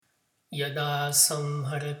Yada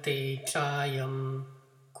samharate chayam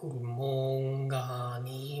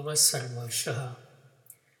kurmonganiva sarvashah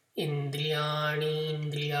indriyani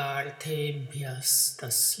indriyarthebhyas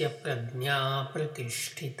tasya prajna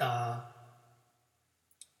pratishtita.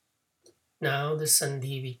 Now the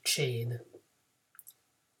Sandhi Vichhed.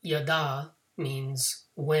 Yada means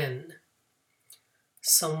when.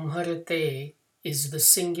 Samharate is the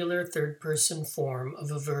singular third-person form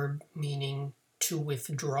of a verb meaning to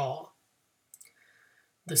withdraw.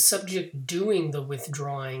 The subject doing the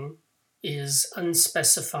withdrawing is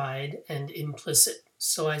unspecified and implicit,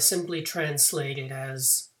 so I simply translate it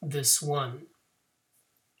as this one.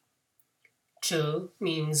 Ch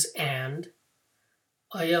means and.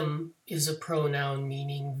 Ayam is a pronoun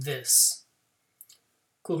meaning this.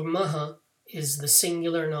 Kurmaha is the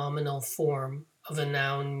singular nominal form of a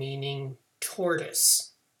noun meaning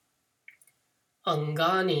tortoise.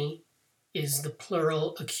 Angani is the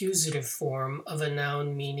plural accusative form of a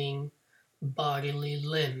noun meaning bodily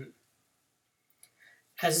limb.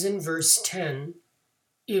 As in verse 10,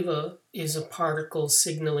 iva is a particle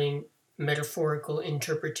signaling metaphorical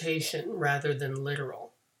interpretation rather than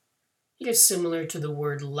literal. It is similar to the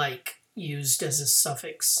word like used as a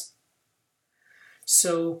suffix.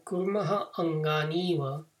 So kurmaha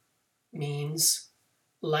anganiva means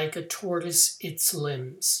like a tortoise its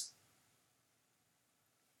limbs.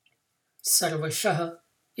 Sarvashah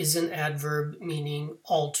is an adverb meaning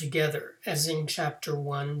altogether, as in chapter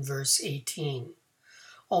 1, verse 18.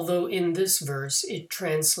 Although in this verse it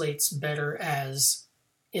translates better as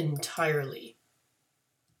entirely.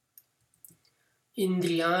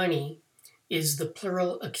 Indriyani is the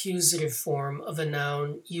plural accusative form of a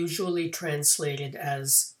noun usually translated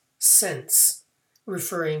as sense,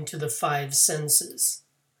 referring to the five senses.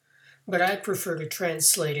 But I prefer to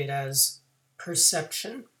translate it as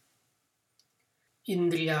perception.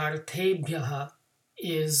 Indriyarthebhyaha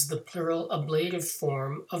is the plural ablative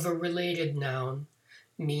form of a related noun,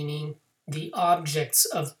 meaning the objects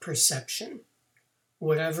of perception,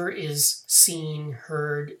 whatever is seen,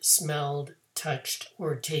 heard, smelled, touched,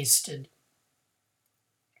 or tasted.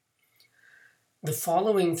 The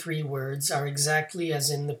following three words are exactly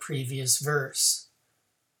as in the previous verse.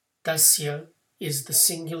 Tasya is the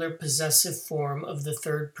singular possessive form of the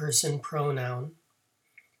third-person pronoun.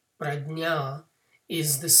 Prajna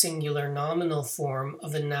is the singular nominal form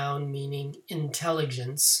of a noun meaning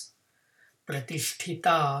intelligence.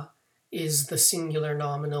 Pratishtita is the singular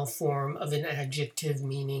nominal form of an adjective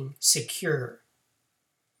meaning secure.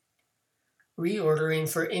 Reordering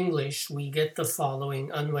for English, we get the following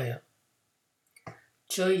anvaya.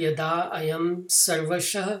 Cha yada ayam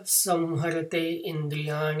sarvashah samharate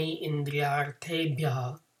indriyani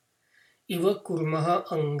indriyarthebhyah iva kurmaha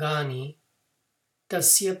angani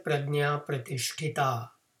tasya prajna pratishtita.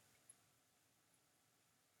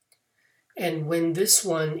 And when this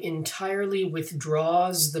one entirely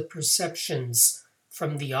withdraws the perceptions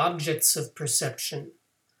from the objects of perception,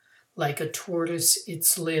 like a tortoise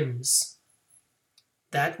its limbs,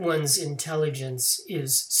 that one's intelligence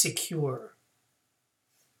is secure.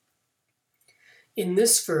 In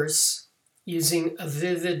this verse, using a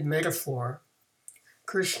vivid metaphor,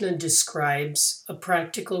 Krishna describes a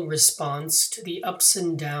practical response to the ups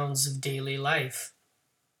and downs of daily life.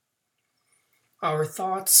 Our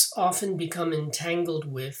thoughts often become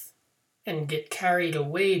entangled with and get carried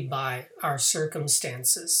away by our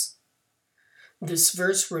circumstances. This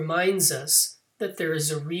verse reminds us that there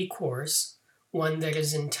is a recourse, one that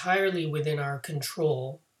is entirely within our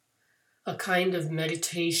control, a kind of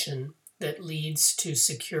meditation that leads to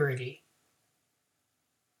security.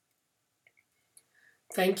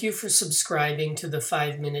 Thank you for subscribing to the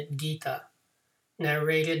 5-Minute Gita,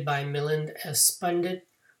 narrated by Milind S. Pandit,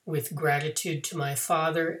 with gratitude to my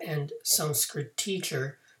father and Sanskrit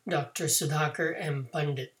teacher, Dr. Sudhakar M.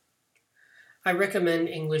 Pandit. I recommend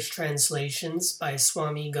English translations by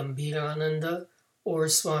Swami Gambhirananda or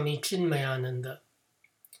Swami Chinmayananda.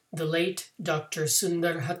 The late Dr.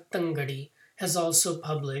 Sundar Hattangadi has also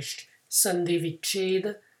published Sandhi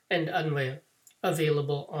Vichhed and Anvaya,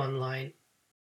 available online.